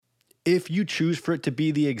If you choose for it to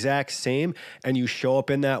be the exact same and you show up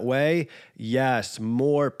in that way, yes,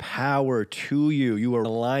 more power to you. You are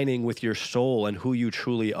aligning with your soul and who you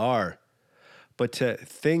truly are. But to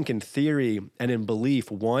think in theory and in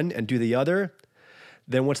belief one and do the other,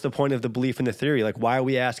 then what's the point of the belief in the theory? Like, why are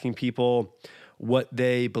we asking people what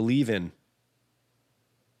they believe in?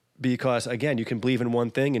 Because again, you can believe in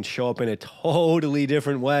one thing and show up in a totally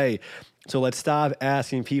different way. So let's stop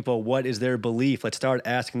asking people what is their belief. Let's start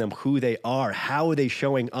asking them who they are. How are they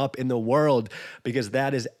showing up in the world? Because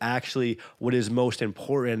that is actually what is most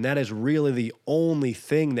important. And that is really the only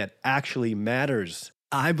thing that actually matters.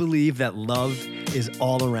 I believe that love is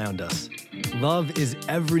all around us. Love is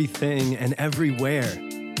everything and everywhere.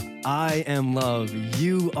 I am love.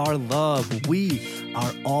 You are love. We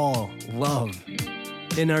are all love.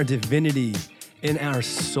 In our divinity, in our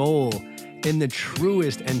soul, in the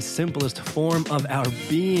truest and simplest form of our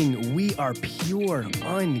being, we are pure,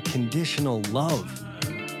 unconditional love.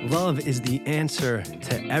 Love is the answer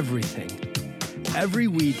to everything. Every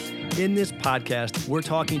week in this podcast, we're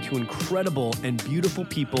talking to incredible and beautiful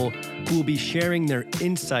people who will be sharing their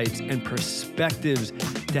insights and perspectives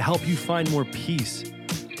to help you find more peace,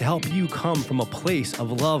 to help you come from a place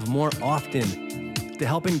of love more often, to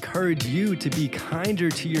help encourage you to be kinder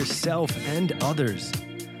to yourself and others,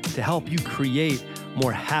 to help you create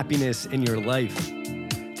more happiness in your life,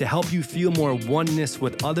 to help you feel more oneness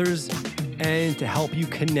with others, and to help you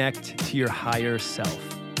connect to your higher self.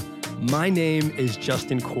 My name is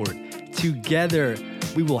Justin Court. Together,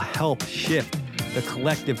 we will help shift the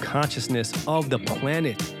collective consciousness of the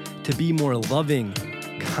planet to be more loving,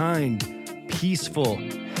 kind, peaceful,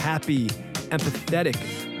 happy, empathetic,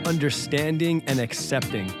 understanding, and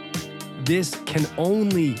accepting. This can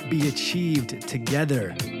only be achieved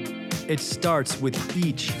together. It starts with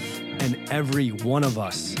each and every one of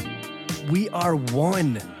us. We are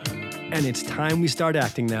one, and it's time we start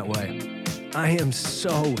acting that way. I am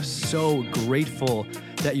so grateful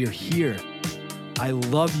that you're here. I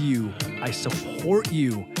love you, I support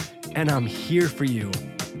you, and I'm here for you.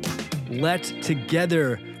 Let's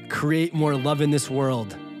together create more love in this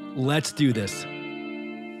world. Let's do this.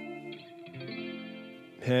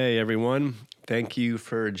 Hey everyone, thank you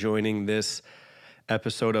for joining this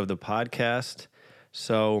episode of the podcast.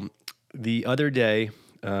 So the other day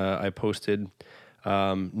I posted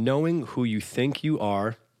knowing who you think you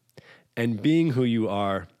are and being who you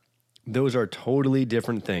are, those are totally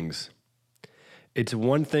different things. It's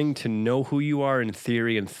one thing to know who you are in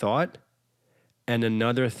theory and thought, and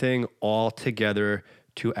another thing altogether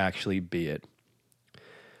to actually be it.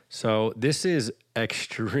 So this is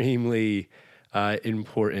extremely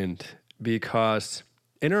important because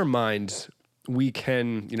in our minds, we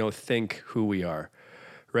can, think who we are,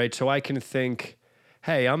 right? So I can think,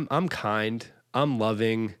 hey, I'm kind, I'm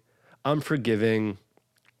loving, I'm forgiving,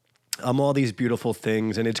 I'm all these beautiful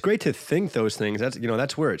things. And it's great to think those things.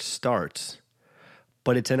 That's where it starts.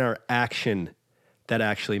 But it's in our action that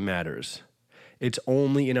actually matters. It's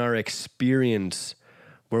only in our experience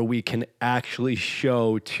where we can actually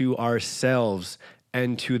show to ourselves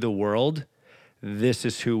and to the world, this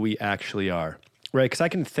is who we actually are, right? Because I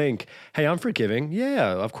can think, hey, I'm forgiving.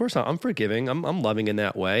 Yeah, of course I'm forgiving. I'm loving in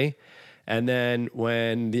that way. And then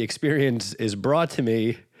when the experience is brought to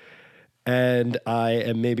me and I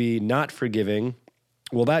am maybe not forgiving,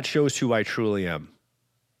 well, that shows who I truly am,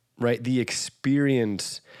 right? The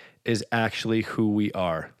experience is actually who we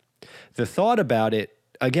are. The thought about it,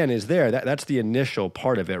 again, is there. That's the initial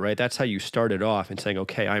part of it, right? That's how you started off and saying,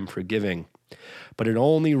 okay, I'm forgiving. But it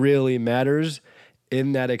only really matters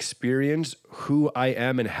in that experience who I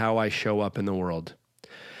am and how I show up in the world.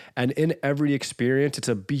 And in every experience, it's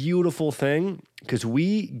a beautiful thing because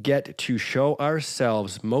we get to show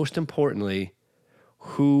ourselves, most importantly,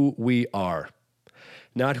 who we are.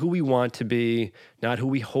 Not who we want to be, not who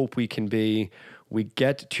we hope we can be. We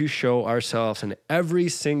get to show ourselves in every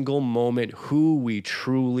single moment who we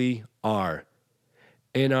truly are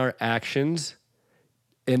in our actions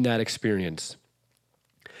in that experience.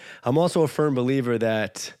 I'm also a firm believer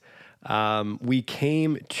that we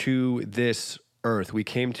came to this earth, we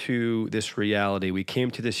came to this reality, we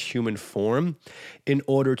came to this human form in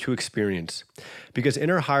order to experience. Because in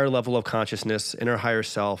our higher level of consciousness, in our higher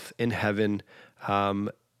self, in heaven,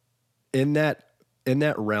 in that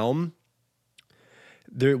realm,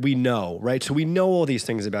 there we know, right? So we know all these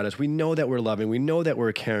things about us. We know that we're loving. We know that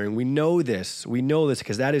we're caring. We know this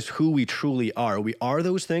because that is who we truly are. We are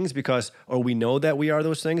those things we know that we are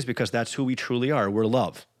those things because that's who we truly are. We're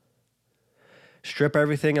love. Strip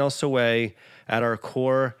everything else away. At our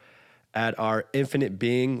core, at our infinite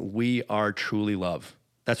being, we are truly love.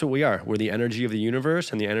 That's what we are. We're the energy of the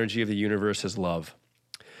universe, and the energy of the universe is love.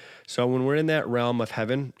 So when we're in that realm of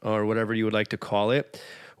heaven, or whatever you would like to call it,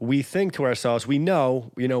 we think to ourselves, we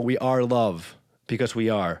know, we are love because we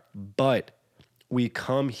are, but we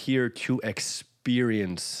come here to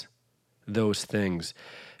experience those things.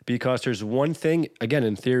 Because there's one thing, again,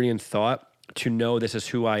 in theory and thought, to know this is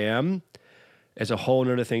who I am is a whole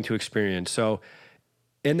nother thing to experience. So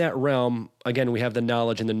in that realm, again, we have the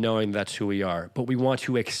knowledge and the knowing that's who we are, but we want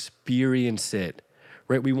to experience it,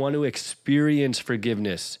 right? We want to experience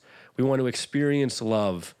forgiveness. We want to experience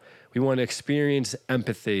love. We want to experience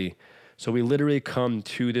empathy. So we literally come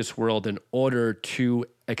to this world in order to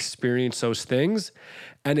experience those things.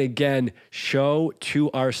 And again, show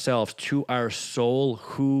to ourselves, to our soul,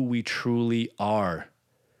 who we truly are.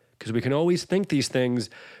 Because we can always think these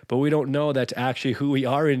things, but we don't know that's actually who we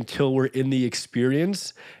are until we're in the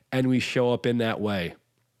experience and we show up in that way.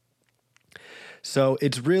 So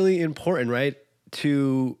it's really important, right?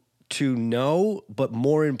 To know, but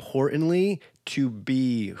more importantly, to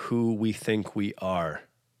be who we think we are.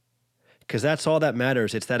 Because that's all that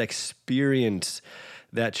matters. It's that experience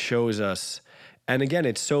that shows us. And again,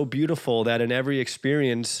 it's so beautiful that in every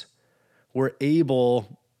experience, we're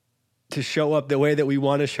able to show up the way that we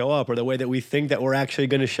want to show up, or the way that we think that we're actually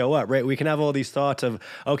going to show up, right? We can have all these thoughts of,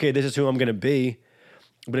 okay, this is who I'm going to be.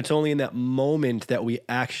 But it's only in that moment that we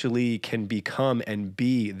actually can become and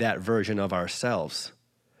be that version of ourselves,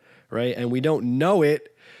 right? And we don't know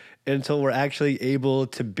it until we're actually able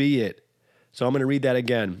to be it. So I'm going to read that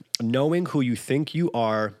again. Knowing who you think you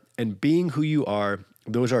are and being who you are,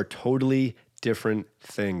 those are totally different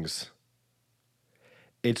things.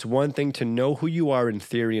 It's one thing to know who you are in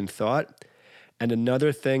theory and thought, and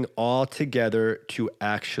another thing altogether to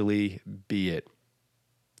actually be it.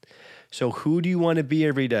 So who do you want to be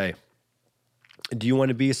every day? Do you want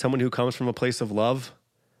to be someone who comes from a place of love?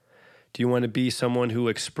 Do you want to be someone who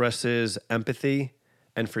expresses empathy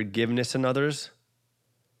and forgiveness in others?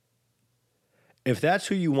 If that's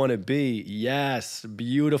who you want to be, yes,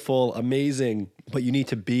 beautiful, amazing, but you need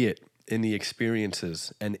to be it in the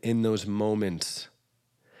experiences and in those moments.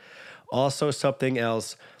 Also, something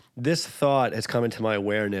else, this thought has come into my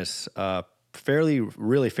awareness fairly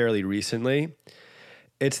recently.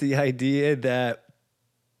 It's the idea that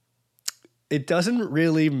it doesn't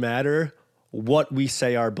really matter what we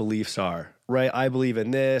say our beliefs are, right? I believe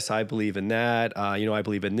in this, I believe in that, I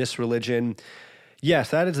believe in this religion. Yes,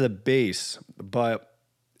 that is the base, but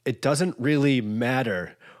it doesn't really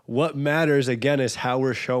matter. What matters, again, is how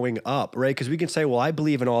we're showing up, right? Because we can say, well, I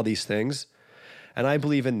believe in all these things, and I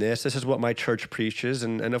believe in this. This is what my church preaches,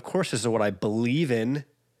 and of course, this is what I believe in.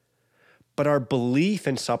 But our belief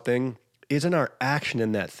in something isn't our action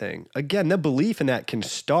in that thing. Again, the belief in that can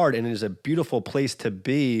start, and it is a beautiful place to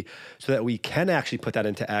be so that we can actually put that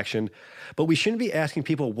into action. But we shouldn't be asking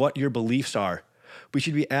people what your beliefs are. We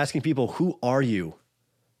should be asking people, who are you?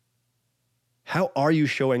 How are you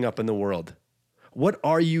showing up in the world? What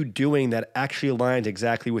are you doing that actually aligns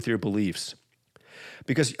exactly with your beliefs?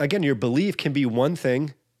 Because again, your belief can be one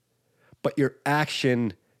thing, but your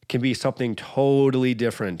action can be something totally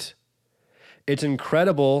different. It's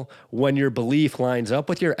incredible when your belief lines up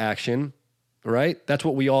with your action, right? That's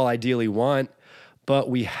what we all ideally want. But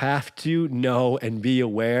we have to know and be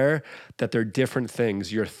aware that they're different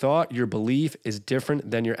things. Your thought, your belief is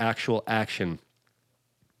different than your actual action.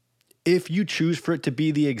 If you choose for it to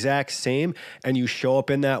be the exact same and you show up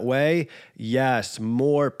in that way, yes,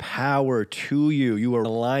 more power to you. You are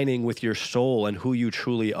aligning with your soul and who you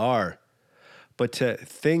truly are. But to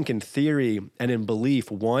think in theory and in belief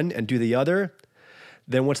one and do the other,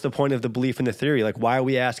 then what's the point of the belief in the theory? Like, why are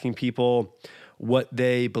we asking people what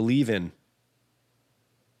they believe in?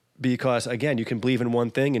 Because again, you can believe in one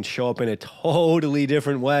thing and show up in a totally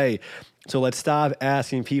different way. So let's stop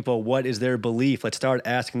asking people what is their belief. Let's start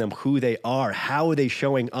asking them who they are. How are they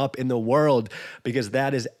showing up in the world? Because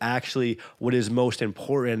that is actually what is most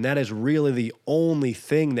important. And that is really the only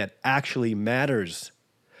thing that actually matters.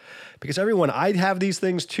 Because I have these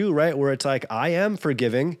things too, right? Where it's like, I am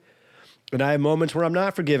forgiving and I have moments where I'm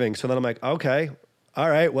not forgiving. So then I'm like, okay, all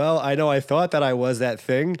right, well, I know I thought that I was that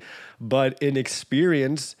thing, but in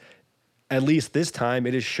experience, at least this time,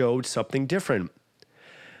 it has showed something different.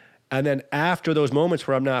 And then after those moments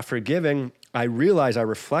where I'm not forgiving, I realize, I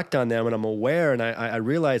reflect on them and I'm aware, and I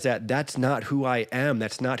realize that that's not who I am.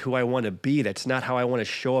 That's not who I want to be. That's not how I want to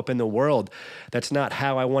show up in the world. That's not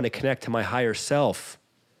how I want to connect to my higher self.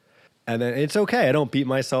 And then it's okay. I don't beat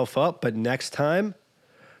myself up, but next time,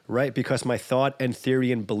 right, because my thought and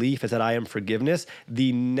theory and belief is that I am forgiveness,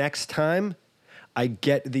 the next time I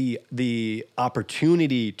get the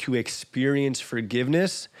opportunity to experience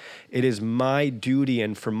forgiveness, it is my duty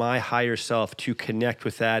and for my higher self to connect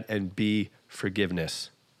with that and be forgiveness.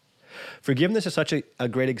 Forgiveness is such a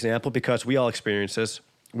great example because we all experience this.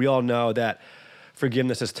 We all know that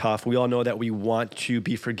forgiveness is tough. We all know that we want to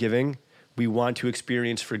be forgiving. We want to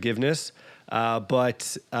experience forgiveness,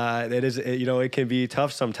 but it is, it can be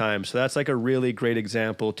tough sometimes. So that's like a really great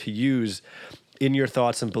example to use in your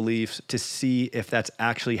thoughts and beliefs to see if that's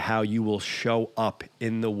actually how you will show up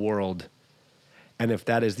in the world and if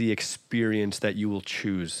that is the experience that you will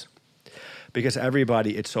choose. Because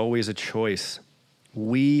everybody, it's always a choice.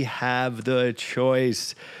 We have the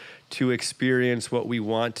choice to experience what we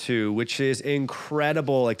want to, which is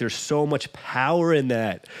incredible. Like there's so much power in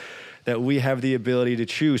that we have the ability to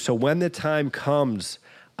choose. So when the time comes,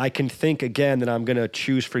 I can think again that I'm going to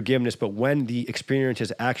choose forgiveness, but when the experience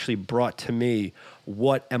is actually brought to me,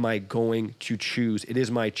 what am I going to choose? It is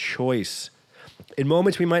my choice. In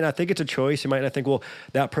moments we might not think it's a choice. You might not think, well,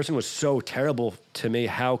 that person was so terrible to me.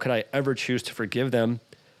 How could I ever choose to forgive them?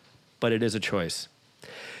 But it is a choice.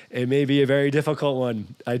 It may be a very difficult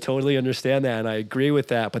one. I totally understand that, and I agree with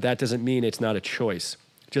that, but that doesn't mean it's not a choice.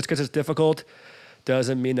 Just because it's difficult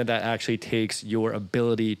doesn't mean that actually takes your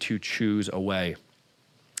ability to choose away.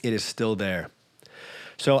 It is still there.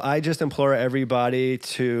 So I just implore everybody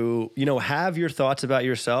to, have your thoughts about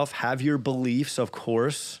yourself, have your beliefs, of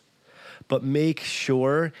course, but make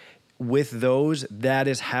sure with those, that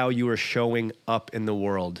is how you are showing up in the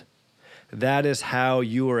world. That is how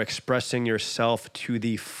you are expressing yourself to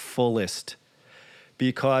the fullest.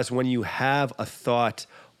 Because when you have a thought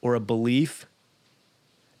or a belief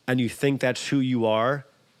and you think that's who you are,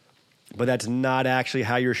 but that's not actually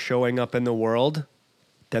how you're showing up in the world,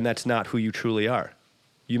 then that's not who you truly are.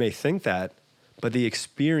 You may think that, but the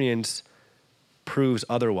experience proves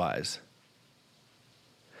otherwise.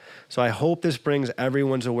 So I hope this brings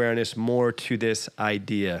everyone's awareness more to this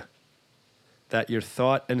idea that your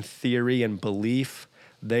thought and theory and belief,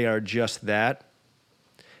 they are just that.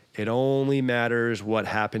 It only matters what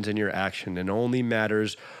happens in your action. It only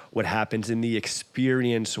matters what happens in the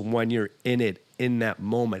experience when you're in it, in that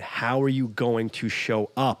moment. How are you going to show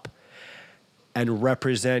up and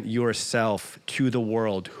represent yourself to the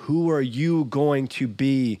world? Who are you going to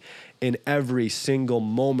be in every single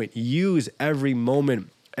moment? Use every moment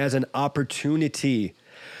as an opportunity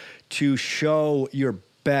to show your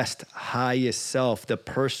best, highest self, the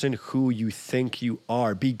person who you think you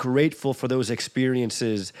are. Be grateful for those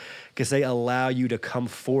experiences because they allow you to come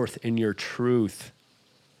forth in your truth.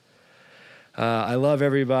 I love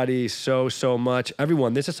everybody so much.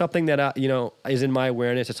 Everyone, this is something that, is in my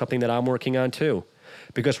awareness. It's something that I'm working on too.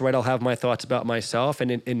 Because, I'll have my thoughts about myself,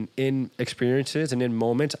 and in experiences and in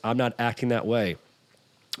moments, I'm not acting that way.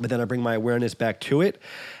 But then I bring my awareness back to it,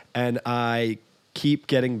 and I keep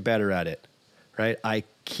getting better at it, right? I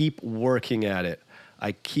keep working at it.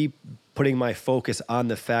 I keep putting my focus on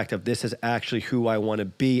the fact of this is actually who I want to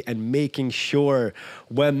be, and making sure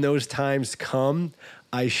when those times come,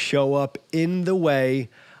 I show up in the way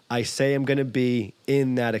I say I'm going to be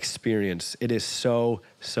in that experience. It is so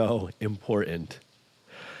important.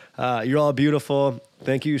 You're all beautiful.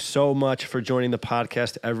 Thank you so much for joining the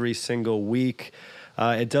podcast every single week.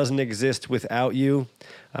 It doesn't exist without you.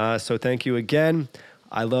 So thank you again.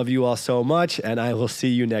 I love you all so much, and I will see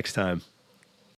you next time.